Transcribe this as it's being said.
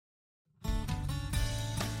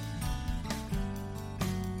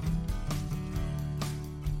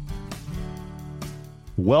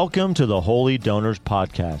Welcome to the Holy Donors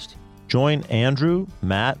Podcast. Join Andrew,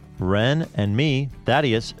 Matt, Ren, and me,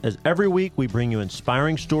 Thaddeus, as every week we bring you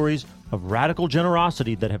inspiring stories of radical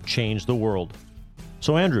generosity that have changed the world.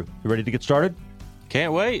 So Andrew, you ready to get started?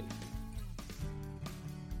 Can't wait.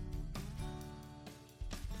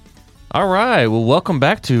 All right. Well, welcome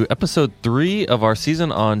back to episode 3 of our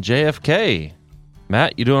season on JFK.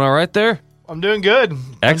 Matt, you doing all right there? I'm doing good.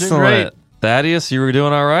 Excellent. I'm doing great. Thaddeus, you were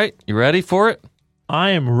doing all right? You ready for it?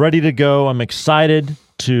 I am ready to go. I'm excited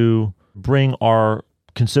to bring our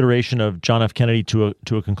consideration of John F. Kennedy to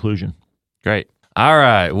a conclusion. Great. All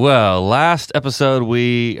right. Well, last episode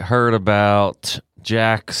we heard about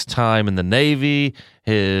Jack's time in the Navy,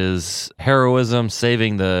 his heroism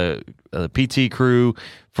saving the PT crew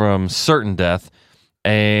from certain death,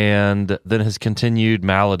 and then his continued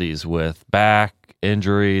maladies with back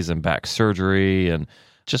injuries and back surgery and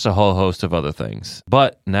just a whole host of other things.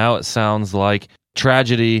 But now it sounds like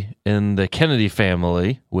tragedy in the Kennedy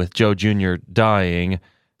family with Joe Jr. dying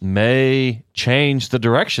may change the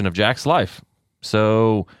direction of Jack's life.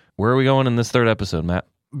 So where are we going in this third episode, Matt?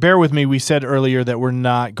 Bear with me. We said earlier that we're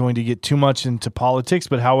not going to get too much into politics,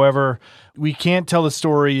 but however, we can't tell the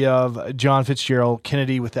story of John Fitzgerald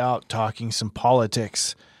Kennedy without talking some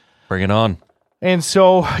politics. Bring it on. And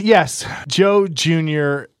so, yes, Joe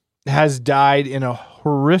Jr. has died in a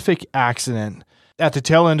horrific accident. At the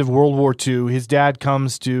tail end of World War II, his dad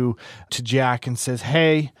comes to Jack and says,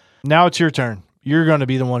 "Hey, now it's your turn. You're going to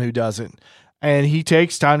be the one who does it." And he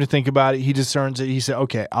takes time to think about it. He discerns it. He said,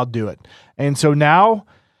 "Okay, I'll do it." And so now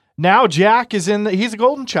Jack is he's a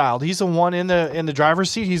golden child. He's the one in the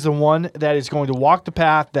driver's seat. He's the one that is going to walk the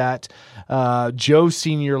path that Joe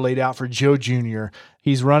Sr. laid out for Joe Jr.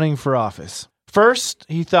 He's running for office. First,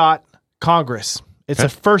 he thought Congress. It's the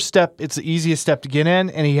first step. It's the easiest step to get in,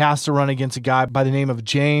 and he has to run against a guy by the name of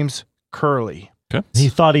James Curley. Okay. He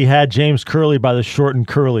thought he had James Curley by the short and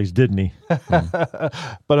curlies, didn't he?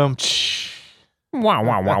 Wah,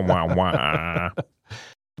 wah, wah, wah, wah.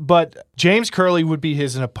 But James Curley would be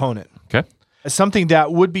his opponent. Okay. Something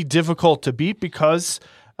that would be difficult to beat because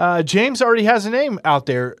James already has a name out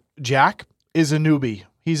there. Jack is a newbie.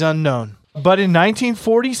 He's unknown. But in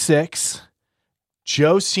 1946,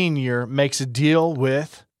 Joe Sr. makes a deal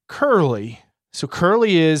with Curley. So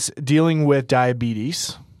Curley is dealing with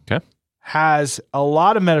diabetes, Okay. has a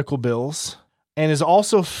lot of medical bills, and is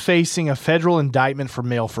also facing a federal indictment for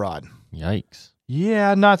mail fraud. Yikes.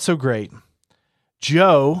 Yeah, not so great.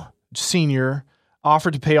 Joe Sr.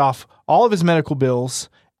 offered to pay off all of his medical bills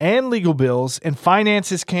and legal bills and finance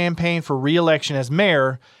his campaign for re-election as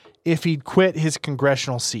mayor if he'd quit his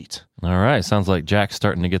congressional seat. All right. Sounds like Jack's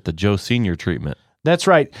starting to get the Joe Sr. treatment. That's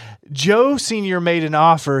right. Joe Sr. made an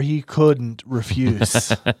offer he couldn't refuse.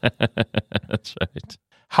 That's right.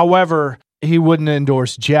 However, he wouldn't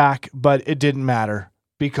endorse Jack, but it didn't matter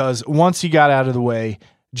because once he got out of the way,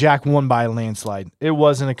 Jack won by a landslide. It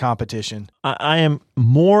wasn't a competition. I am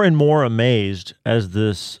more and more amazed as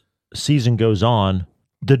this season goes on,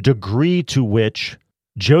 the degree to which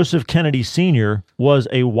Joseph Kennedy Sr. was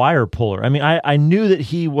a wire puller. I mean, I knew that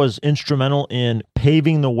he was instrumental in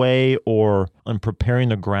paving the way or in preparing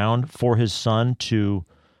the ground for his son to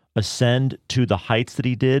ascend to the heights that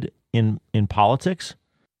he did in politics,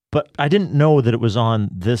 but I didn't know that it was on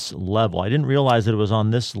this level. I didn't realize that it was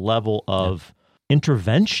on this level of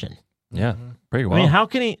intervention. Yeah, pretty well. I mean, how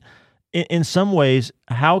can he, in some ways,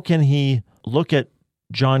 how can he look at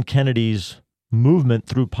John Kennedy's movement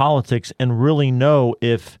through politics and really know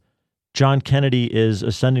if John Kennedy is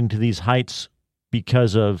ascending to these heights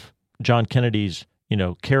because of John Kennedy's,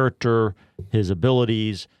 character, his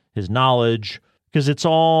abilities, his knowledge, because it's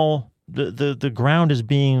all the ground is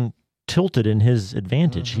being tilted in his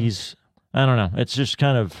advantage. I don't know. It's just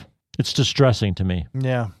it's distressing to me.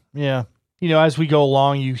 Yeah. Yeah. As we go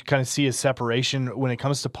along, you kind of see a separation when it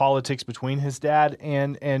comes to politics between his dad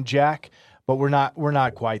and Jack, but we're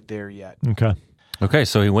not quite there yet. Okay,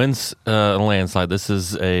 so he wins a landslide. This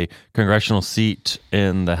is a congressional seat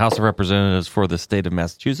in the House of Representatives for the state of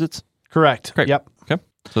Massachusetts. Correct. Great. Yep. Okay.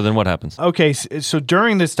 So then what happens? Okay, so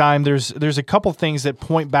during this time, there's a couple things that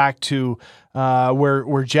point back to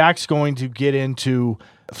where Jack's going to get into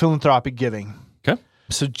philanthropic giving. Okay.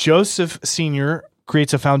 So Joseph Sr.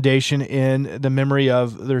 creates a foundation in the memory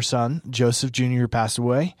of their son, Joseph Jr., who passed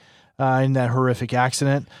away in that horrific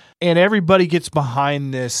accident. And everybody gets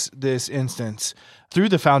behind this instance. Through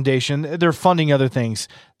the foundation, they're funding other things.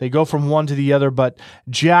 They go from one to the other, but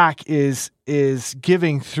Jack is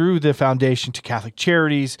giving through the foundation to Catholic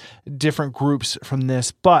Charities, different groups from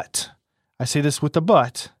this. But, I say this with the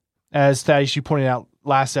but, as Thaddeus, you pointed out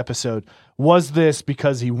last episode, was this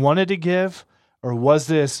because he wanted to give, or was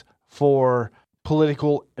this for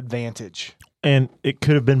political advantage? And it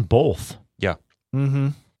could have been both. Yeah. Mm-hmm.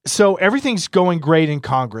 So everything's going great in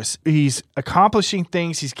Congress. He's accomplishing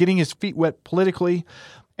things. He's getting his feet wet politically.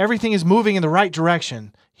 Everything is moving in the right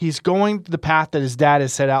direction. He's going the path that his dad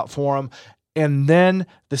has set out for him. And then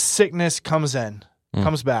the sickness comes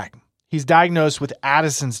back. He's diagnosed with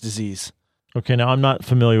Addison's disease. Okay, now I'm not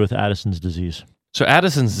familiar with Addison's disease. So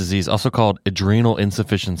Addison's disease, also called adrenal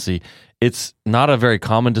insufficiency, it's not a very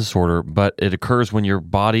common disorder, but it occurs when your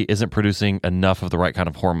body isn't producing enough of the right kind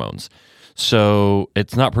of hormones. So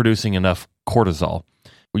it's not producing enough cortisol.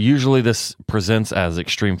 Usually this presents as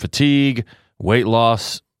extreme fatigue, weight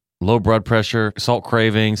loss, low blood pressure, salt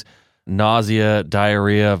cravings, nausea,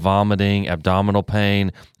 diarrhea, vomiting, abdominal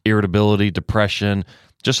pain, irritability, depression,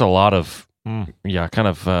 just a lot of,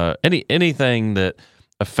 anything that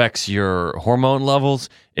affects your hormone levels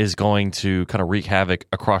is going to kind of wreak havoc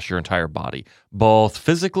across your entire body, both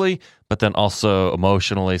physically, but then also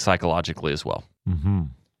emotionally, psychologically as well. Mm-hmm.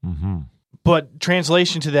 Mm-hmm. But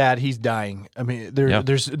translation to that, he's dying. I mean,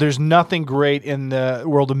 there's nothing great in the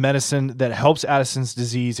world of medicine that helps Addison's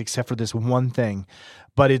disease except for this one thing.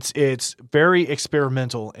 But it's very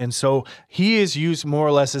experimental. And so he is used more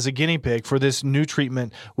or less as a guinea pig for this new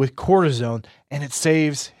treatment with cortisone, and it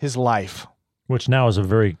saves his life. Which now is a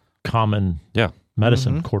very common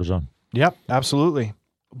medicine, cortisone. Yep, absolutely.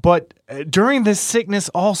 But during this sickness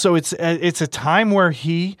also, it's a time where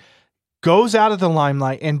he goes out of the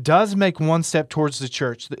limelight and does make one step towards the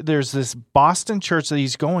church. There's this Boston church that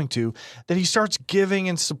he's going to that he starts giving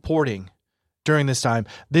and supporting during this time.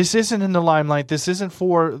 This isn't in the limelight. This isn't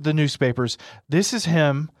for the newspapers. This is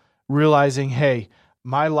him realizing, hey,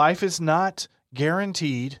 my life is not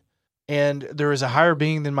guaranteed and there is a higher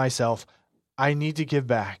being than myself. I need to give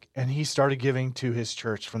back. And he started giving to his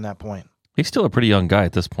church from that point. He's still a pretty young guy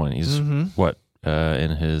at this point. He's in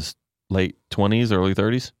his late 20s, early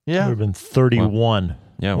 30s? He would have been 31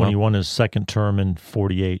 when he won his second term in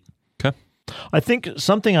 48. Okay. I think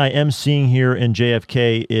something I am seeing here in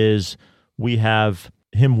JFK is we have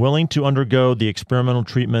him willing to undergo the experimental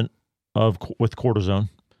treatment with cortisone.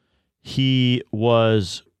 He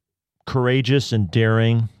was courageous and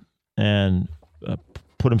daring and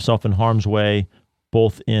put himself in harm's way,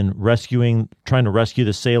 both in trying to rescue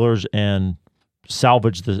the sailors and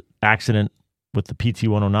salvage the accident with the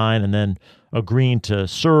PT-109, and then agreeing to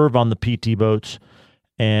serve on the PT boats.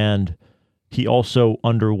 And he also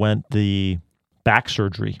underwent the back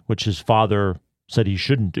surgery, which his father said he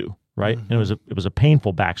shouldn't do, right? Mm-hmm. And it was a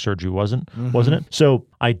painful back surgery, wasn't it? So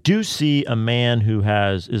I do see a man who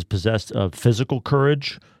is possessed of physical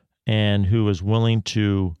courage and who is willing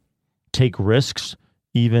to take risks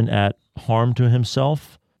even at harm to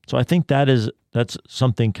himself. So I think that's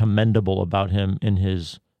something commendable about him in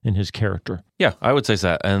his character. Yeah, I would say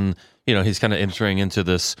so. And, he's kind of entering into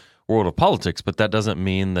this world of politics, but that doesn't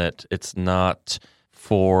mean that it's not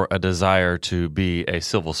for a desire to be a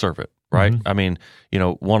civil servant, right? Mm-hmm. I mean,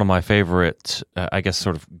 one of my favorite,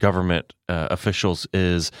 sort of government officials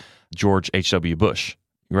is George H.W. Bush,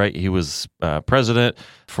 right? He was president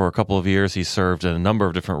for a couple of years. He served in a number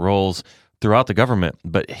of different roles throughout the government,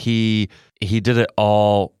 but he did it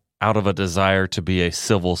all out of a desire to be a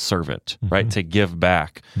civil servant, right? To give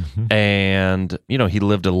back. Mm-hmm. And, he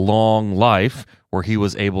lived a long life where he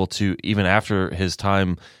was able to, even after his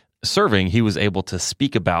time serving, he was able to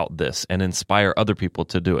speak about this and inspire other people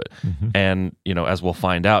to do it. Mm-hmm. And, as we'll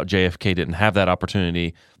find out, JFK didn't have that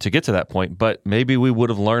opportunity to get to that point, but maybe we would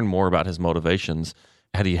have learned more about his motivations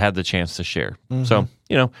had he had the chance to share. Mm-hmm. So,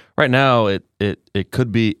 right now it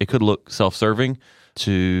could look self-serving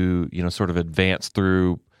to, sort of advance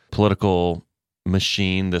through political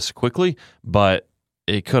machine this quickly, but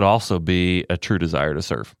it could also be a true desire to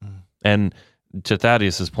serve. Mm. And to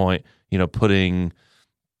Thaddeus's point,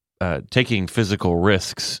 taking physical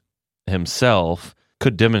risks himself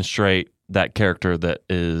could demonstrate that character that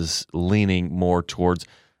is leaning more towards,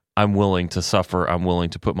 I'm willing to suffer, I'm willing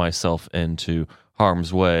to put myself into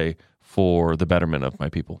harm's way for the betterment of my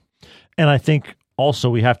people. And I think also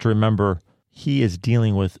we have to remember he is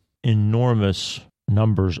dealing with enormous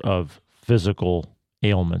numbers of physical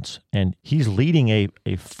ailments, and he's leading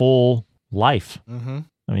a full life. Mm-hmm.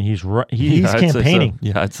 I mean, he's campaigning. So.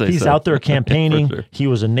 Yeah, I'd say he's so. out there campaigning. Sure. He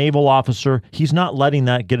was a naval officer. He's not letting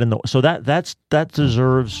that get in the. So that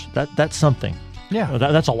deserves that's something. Yeah,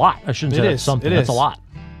 that's a lot. I shouldn't say that's something. That's a lot.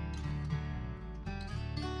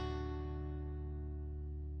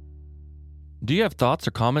 Do you have thoughts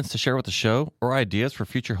or comments to share with the show, or ideas for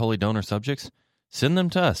future Holy Donor subjects? Send them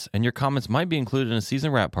to us, and your comments might be included in a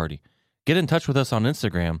season wrap party. Get in touch with us on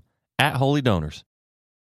Instagram @HolyDonors.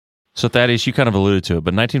 So Thaddeus, you kind of alluded to it,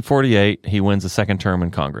 but 1948, he wins the second term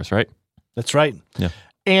in Congress, right? That's right. Yeah.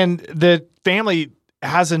 And the family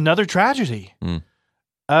has another tragedy.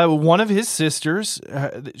 One of his sisters,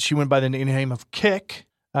 she went by the name of Kick,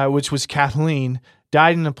 which was Kathleen,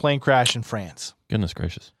 died in a plane crash in France. Goodness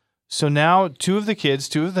gracious. So now 2 of the kids,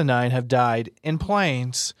 2 of the 9, have died in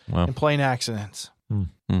planes, in plane accidents.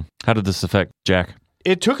 How did this affect Jack?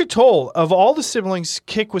 It took a toll. Of all the siblings,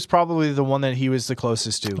 Kick was probably the one that he was the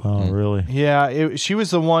closest to. Oh, really? Yeah, she was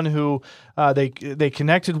the one who they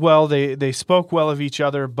connected well. They spoke well of each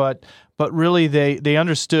other, but really they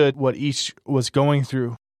understood what each was going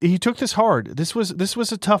through. He took this hard. This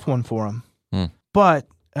was a tough one for him. But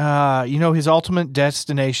his ultimate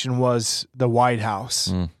destination was the White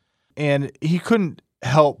House, and he couldn't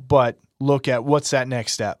help but look at what's that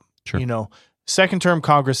next step. Sure. Second term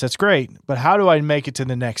Congress, that's great, but how do I make it to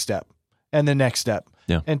the next step and the next step?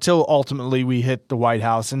 Yeah. Until ultimately we hit the White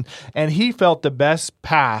House. And he felt the best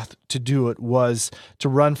path to do it was to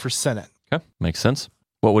run for Senate. Okay, makes sense.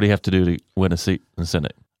 What would he have to do to win a seat in the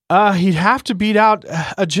Senate? He'd have to beat out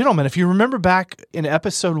a gentleman. If you remember back in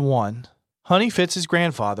episode 1, Honey Fitz's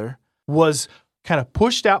grandfather was kind of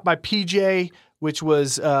pushed out by PJ, which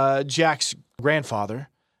was Jack's grandfather,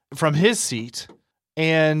 from his seat.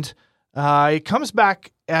 And it comes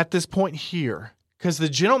back at this point here because the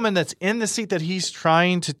gentleman that's in the seat that he's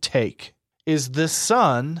trying to take is the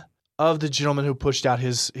son of the gentleman who pushed out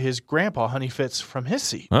his grandpa, Honey Fitz, from his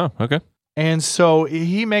seat. Oh, okay. And so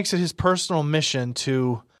he makes it his personal mission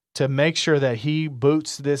to make sure that he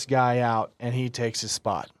boots this guy out and he takes his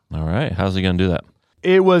spot. All right. How's he going to do that?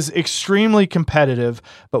 It was extremely competitive,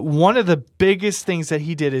 but one of the biggest things that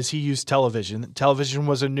he did is he used television. Television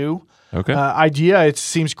was a new idea. It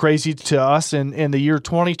seems crazy to us in the year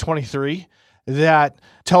 2023 that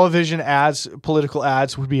television ads, political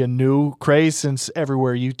ads, would be a new craze since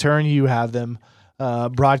everywhere you turn, you have them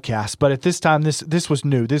broadcast. But at this time, this was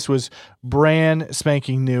new. This was brand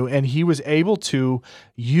spanking new, and he was able to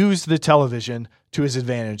use the television to his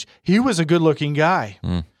advantage. He was a good-looking guy.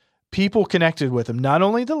 People connected with him. Not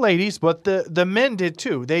only the ladies, but the men did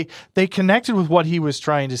too. They connected with what he was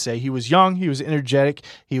trying to say. He was young, he was energetic,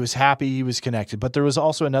 he was happy, he was connected. But there was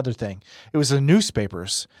also another thing. It was the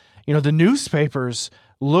newspapers. The newspapers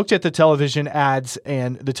looked at the television ads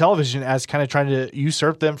and the television as kind of trying to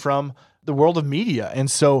usurp them from the world of media. And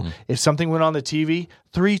so if something went on the TV,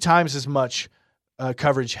 3 times as much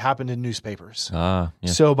coverage happened in newspapers.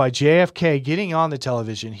 So by JFK getting on the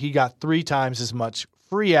television, he got 3 times as much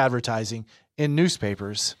free advertising in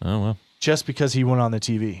newspapers just because he went on the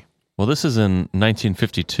TV. Well, this is in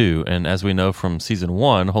 1952, and as we know from season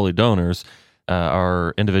 1, Holy Donors,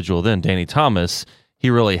 our individual then, Danny Thomas, he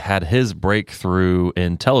really had his breakthrough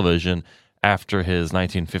in television after his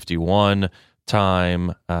 1951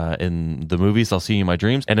 time in the movies, I'll See You in My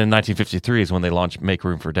Dreams, and in 1953 is when they launched Make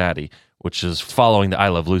Room for Daddy, which is following the I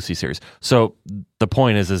Love Lucy series. So the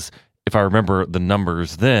point is if I remember the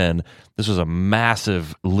numbers then, this was a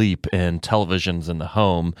massive leap in televisions in the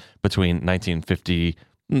home between 1950,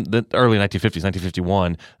 the early 1950s,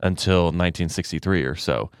 1951 until 1963 or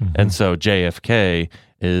so. And so JFK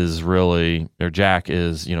is really, or Jack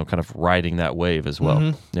is, kind of riding that wave as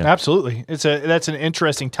well. Yeah. Absolutely. That's an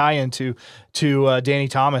interesting tie-in to Danny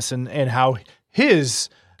Thomas and how his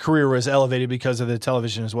career was elevated because of the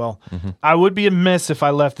television as well. I would be amiss if I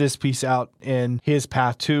left this piece out in his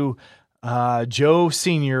path too. Joe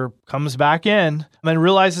Sr. comes back in and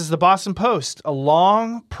realizes the Boston Post, a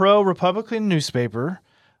long pro-Republican newspaper,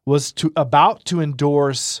 was about to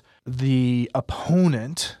endorse the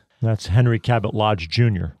opponent. That's Henry Cabot Lodge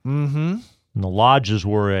Jr. And the Lodges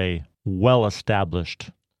were a well-established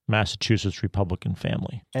Massachusetts Republican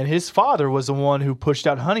family. And his father was the one who pushed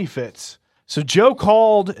out Honey Fitz. So Joe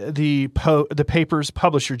called the paper's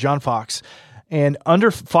publisher, John Fox, and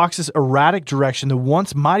under Fox's erratic direction, the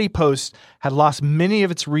once mighty Post had lost many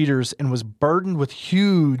of its readers and was burdened with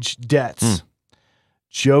huge debts.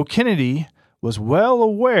 Joe Kennedy was well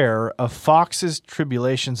aware of Fox's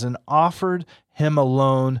tribulations and offered him a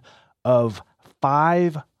loan of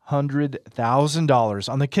 $500,000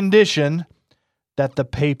 on the condition that the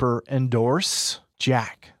paper endorse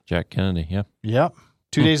Jack. Jack Kennedy, yeah. Yep.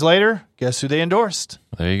 2 days later, guess who they endorsed?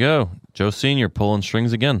 There you go. Joe Sr. pulling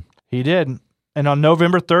strings again. He did. And on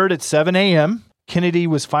November 3rd at 7 a.m., Kennedy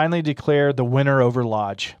was finally declared the winner over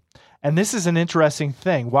Lodge. And this is an interesting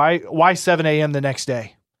thing. Why 7 a.m. the next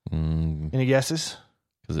day? Any guesses?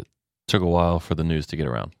 Because it took a while for the news to get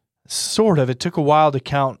around. Sort of. It took a while to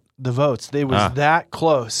count the votes. It was that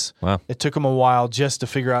close. Wow. It took them a while just to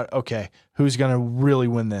figure out, okay, who's going to really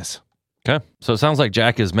win this? Okay, so it sounds like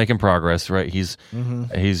Jack is making progress, right? He's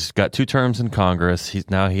got 2 terms in Congress. He's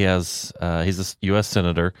a U.S.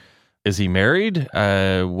 senator. Is he married?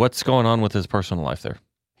 What's going on with his personal life there?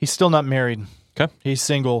 He's still not married. Okay, he's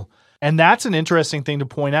single, and that's an interesting thing to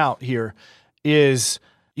point out here. Is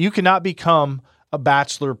you cannot become a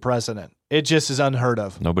bachelor president. It just is unheard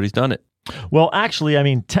of. Nobody's done it. Well, actually, I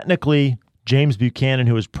mean, technically, James Buchanan,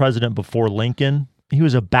 who was president before Lincoln, he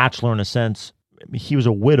was a bachelor in a sense. He was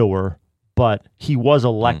a widower, but he was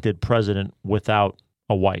elected president without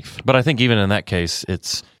a wife. But I think even in that case,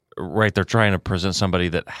 it's right. They're trying to present somebody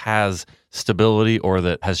that has stability or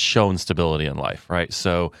that has shown stability in life, right?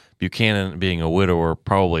 So Buchanan being a widower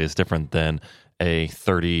probably is different than a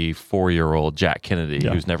 34-year-old Jack Kennedy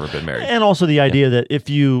who's never been married. And also the idea that if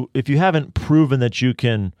you haven't proven that you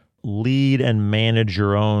can lead and manage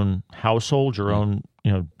your own household, your own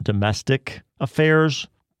domestic affairs,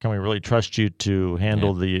 can we really trust you to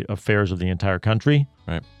handle the affairs of the entire country?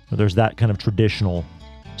 Right. There's that kind of traditional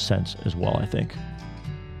sense as well, I think.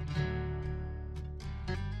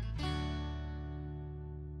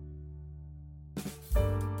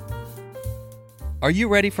 Are you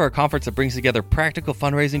ready for a conference that brings together practical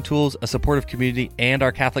fundraising tools, a supportive community, and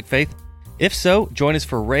our Catholic faith? If so, join us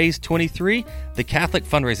for Raise 23, the Catholic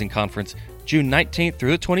Fundraising Conference, June 19th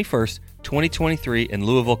through the 21st, 2023 in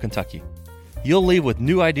Louisville, Kentucky. You'll leave with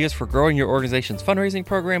new ideas for growing your organization's fundraising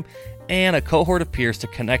program and a cohort of peers to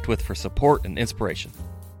connect with for support and inspiration.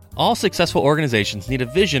 All successful organizations need a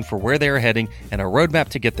vision for where they are heading and a roadmap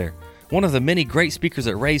to get there. One of the many great speakers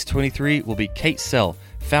at Raise 23 will be Kate Sell,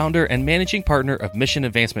 founder and managing partner of Mission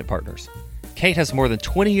Advancement Partners. Kate has more than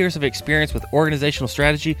 20 years of experience with organizational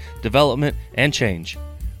strategy, development, and change.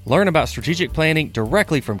 Learn about strategic planning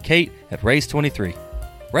directly from Kate at Raise 23.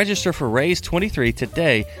 Register for Raise 23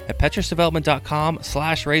 today at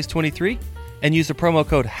petrusdevelopment.com/Raise23 and use the promo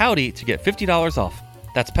code HOWDY to get $50 off.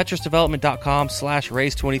 That's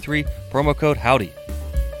petrusdevelopment.com/Raise23, promo code HOWDY.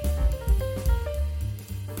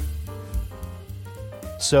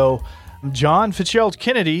 So John Fitzgerald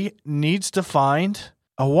Kennedy needs to find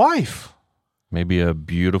a wife. Maybe a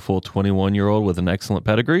beautiful 21-year-old with an excellent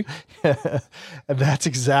pedigree. That's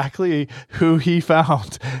exactly who he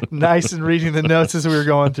found. Nice and reading the notes as we were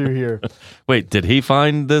going through here. Wait, did he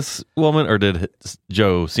find this woman or did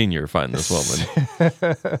Joe Sr. find this woman?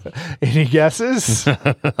 Any guesses?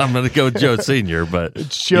 I'm going to go with Joe Sr., but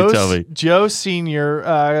you tell me. Joe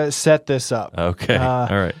Sr. Set this up. Okay, all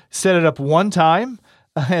right. Set it up one time.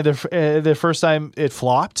 The first time it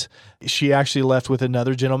flopped. She actually left with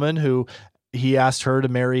another gentleman who he asked her to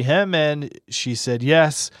marry him, and she said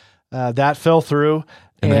yes. That fell through.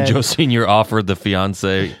 And then Joe Sr. offered the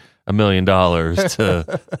fiance $1 million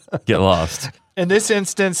to get lost. In this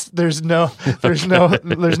instance, there's nothing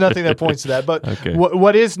that points to that. But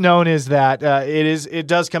what is known is that it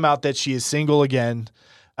does come out that she is single again.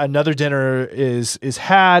 Another dinner is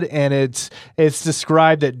had, and it's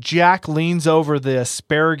described that Jack leans over the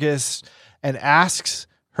asparagus and asks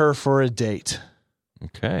her for a date.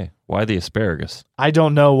 Okay. Why the asparagus? I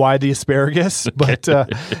don't know why the asparagus, but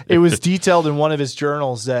it was detailed in one of his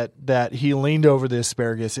journals that he leaned over the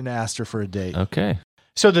asparagus and asked her for a date. Okay.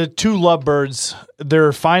 So the two lovebirds,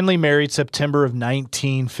 they're finally married September of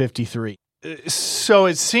 1953. So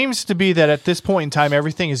it seems to be that at this point in time,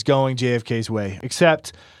 everything is going JFK's way,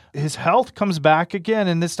 except his health comes back again,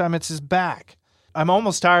 and this time it's his back. I'm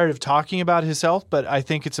almost tired of talking about his health, but I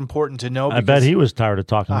think it's important to know. I bet he was tired of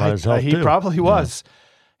talking about his health, He too. probably was.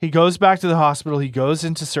 He goes back to the hospital. He goes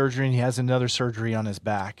into surgery, and he has another surgery on his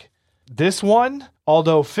back. This one,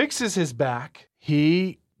 although fixes his back,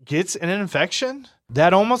 he gets an infection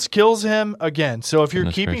that almost kills him again. So if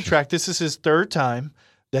you're keeping track, this is his third time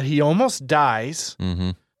that he almost dies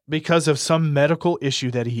because of some medical issue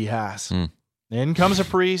that he has. In comes a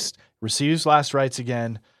priest, receives last rites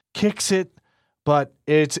again, kicks it, but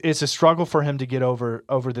it's a struggle for him to get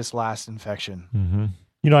over this last infection. Mm-hmm.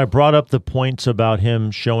 I brought up the points about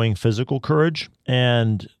him showing physical courage,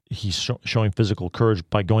 and he's showing physical courage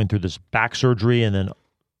by going through this back surgery and then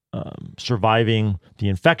surviving the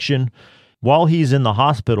infection. While he's in the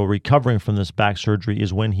hospital recovering from this back surgery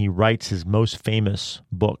is when he writes his most famous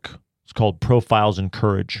book. It's called Profiles in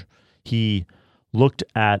Courage. He looked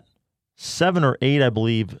at 7 or 8, I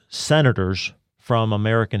believe, senators from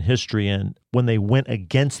American history, and when they went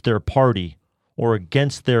against their party or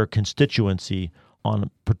against their constituency on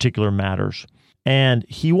particular matters. And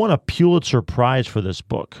he won a Pulitzer Prize for this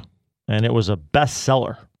book, and it was a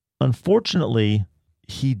bestseller. Unfortunately,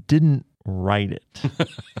 he didn't write it.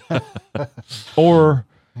 Or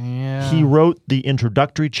he wrote the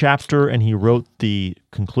introductory chapter and he wrote the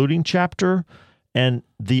concluding chapter, And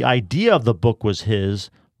the idea of the book was his,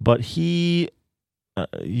 but he,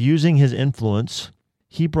 using his influence,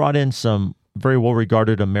 he brought in some very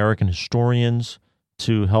well-regarded American historians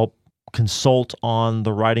to help consult on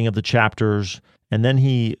the writing of the chapters. And then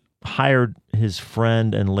he hired his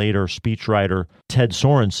friend and later speechwriter, Ted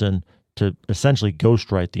Sorensen, to essentially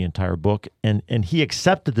ghostwrite the entire book. And he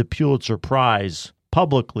accepted the Pulitzer Prize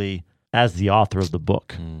publicly as the author of the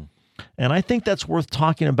book. And I think that's worth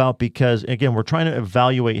talking about because, again, we're trying to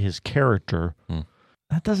evaluate his character.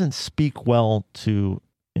 That doesn't speak well to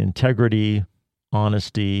integrity,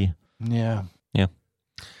 honesty. Yeah.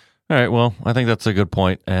 All right. Well, I think that's a good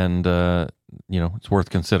point, and it's worth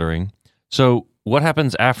considering. So, what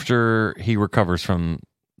happens after he recovers from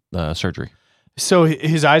surgery? So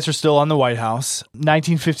his eyes are still on the White House.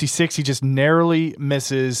 1956, he just narrowly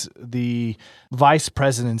misses the vice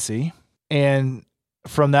presidency, and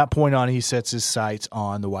from that point on, he sets his sights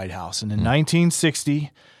on the White House. And in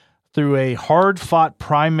 1960, through a hard-fought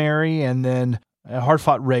primary and then a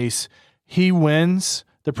hard-fought race, he wins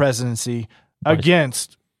the presidency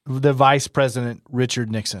against the vice president,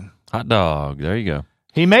 Richard Nixon. Hot dog. There you go.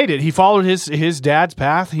 He made it. He followed his dad's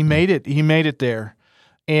path. He made it. He made it there.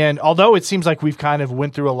 And although it seems like we've kind of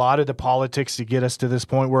went through a lot of the politics to get us to this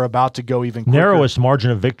point, we're about to go even quicker. Narrowest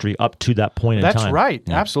margin of victory up to that point in time. That's right.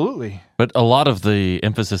 Yeah. Absolutely. But a lot of the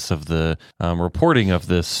emphasis of the reporting of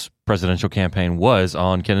this presidential campaign was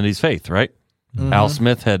on Kennedy's faith, right? Al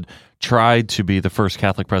Smith had tried to be the first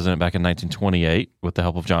Catholic president back in 1928 with the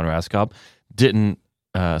help of John Raskob. Didn't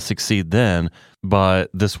succeed then,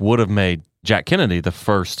 but this would have made Jack Kennedy the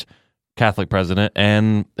first Catholic president,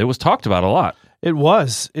 and it was talked about a lot. It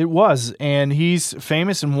was. And he's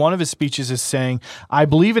famous in one of his speeches as saying, "I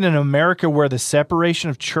believe in an America where the separation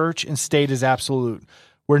of church and state is absolute,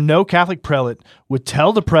 where no Catholic prelate would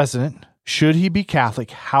tell the president, should he be Catholic,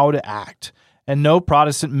 how to act, and no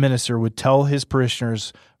Protestant minister would tell his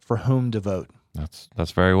parishioners for whom to vote."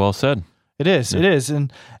 That's very well said. It is. Yeah. It is.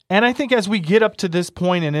 And I think as we get up to this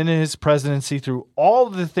point and in his presidency, through all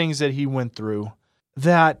of the things that he went through,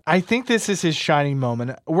 that I think this is his shining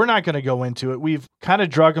moment. We're not going to go into it. We've kind of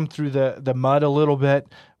drug him through the mud a little bit.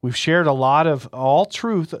 We've shared a lot of all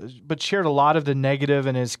truth, but shared a lot of the negative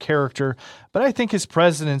in his character. But I think his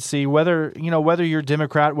presidency, whether you're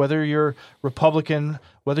Democrat, whether you're Republican,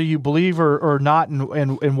 whether you believe or not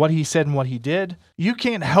in what he said and what he did, you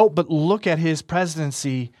can't help but look at his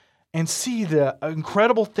presidency and see the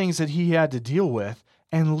incredible things that he had to deal with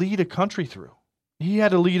and lead a country through. He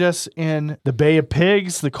had to lead us in the Bay of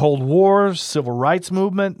Pigs, the Cold War, Civil Rights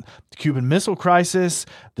Movement, the Cuban Missile Crisis,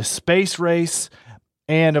 the space race,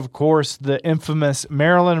 and, of course, the infamous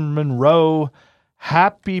Marilyn Monroe,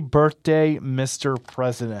 "Happy Birthday, Mr.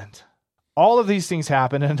 President." All of these things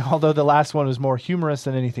happened, and although the last one was more humorous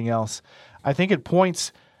than anything else, I think it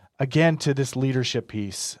points, again, to this leadership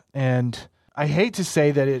piece. And I hate to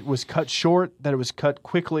say that it was cut short, that it was cut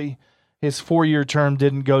quickly. His 4-year term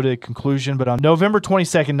didn't go to conclusion, but on November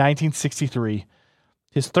 22nd, 1963,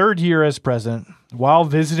 his third year as president, while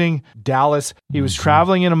visiting Dallas, he was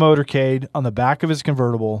traveling in a motorcade on the back of his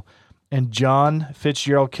convertible, and John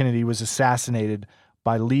Fitzgerald Kennedy was assassinated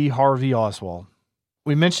by Lee Harvey Oswald.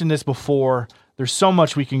 We mentioned this before. There's so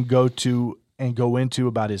much we can go into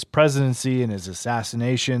about his presidency and his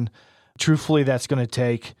assassination. Truthfully, that's going to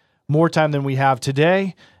take more time than we have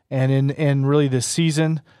today and in really this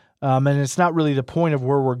season. And it's not really the point of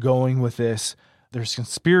where we're going with this. There's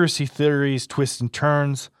conspiracy theories, twists and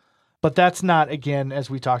turns, but that's not, again,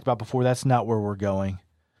 as we talked about before, that's not where we're going.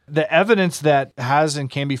 The evidence that has and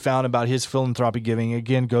can be found about his philanthropic giving,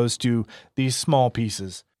 again, goes to these small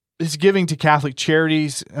pieces. His giving to Catholic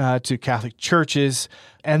charities, to Catholic churches,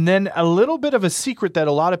 and then a little bit of a secret that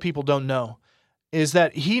a lot of people don't know is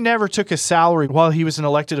that he never took a salary while he was an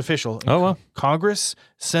elected official. Oh, well. Congress,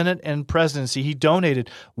 Senate, and presidency. He donated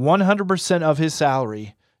 100% of his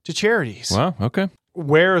salary to charities. Wow, okay.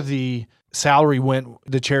 Where the salary went,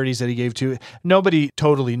 the charities that he gave to, nobody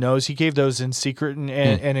totally knows. He gave those in secret and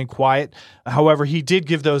in quiet. However, he did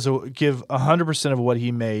give 100% of what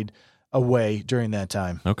he made away during that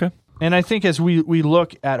time. Okay. And I think as we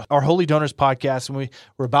look at our Holy Donors podcast, and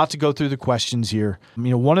we're about to go through the questions here,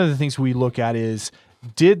 one of the things we look at is,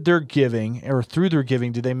 did their giving, or through their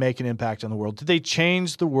giving, did they make an impact on the world? Did they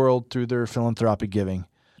change the world through their philanthropic giving?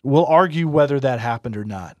 We'll argue whether that happened or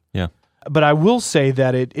not. Yeah. But I will say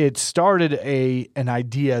that it started an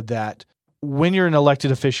idea that when you're an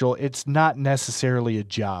elected official, it's not necessarily a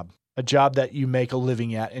job that you make a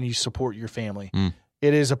living at and you support your family.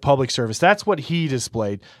 It is a public service. That's what he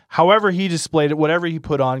displayed. However he displayed it, whatever he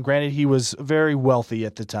put on, granted he was very wealthy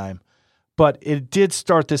at the time, but it did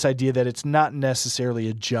start this idea that it's not necessarily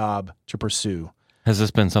a job to pursue. Has this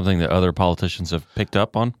been something that other politicians have picked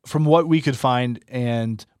up on? From what we could find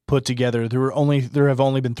and put together, there have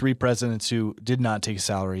only been 3 presidents who did not take a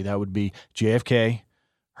salary. That would be JFK,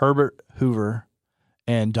 Herbert Hoover,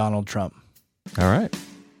 and Donald Trump. All right.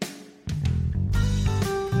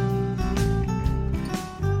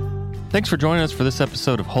 Thanks for joining us for this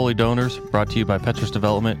episode of Holy Donors, brought to you by Petrus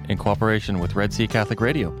Development in cooperation with Red Sea Catholic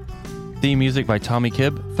Radio. Theme music by Tommy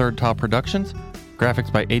Kibb, Third Top Productions.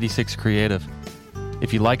 Graphics by 86 Creative.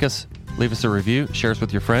 If you like us, leave us a review, share us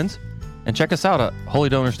with your friends, and check us out at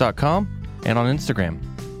holydonors.com and on Instagram.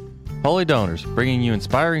 Holy Donors, bringing you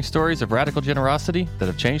inspiring stories of radical generosity that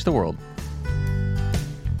have changed the world.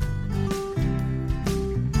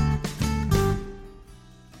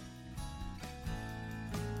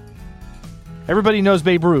 Everybody knows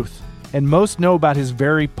Babe Ruth, and most know about his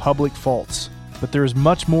very public faults. But there is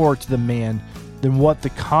much more to the man than what the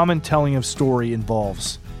common telling of story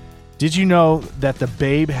involves. Did you know that the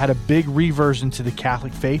Babe had a big reversion to the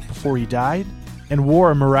Catholic faith before he died, and wore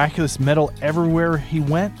a miraculous medal everywhere he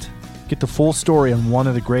went? Get the full story on one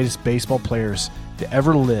of the greatest baseball players to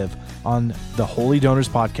ever live on the Holy Donors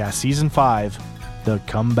Podcast, Season 5, The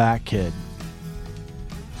Comeback Kid.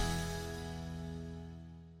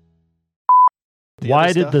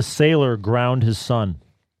 Why did the sailor ground his son?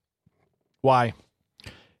 Why?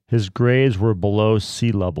 His grades were below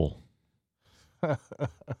sea level.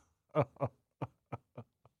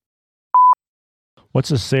 What's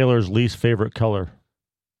a sailor's least favorite color?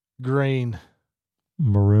 Green.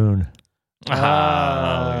 Maroon. Good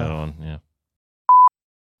one. Yeah.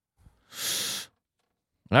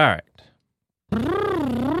 All right.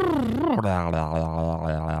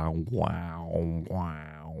 Wow.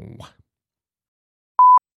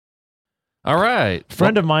 All right. A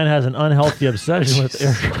friend of mine has an unhealthy obsession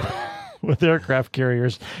with aircraft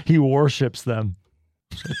carriers. He worships them.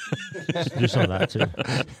 Just do some of that too.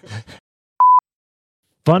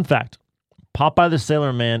 Fun fact. Popeye the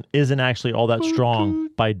Sailor Man isn't actually all that strong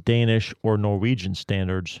by Danish or Norwegian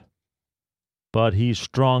standards. But he's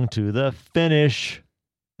strong to the finish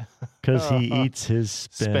because he eats his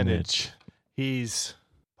spinach. He's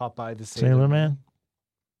Popeye the Sailor Man?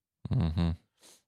 Mm-hmm.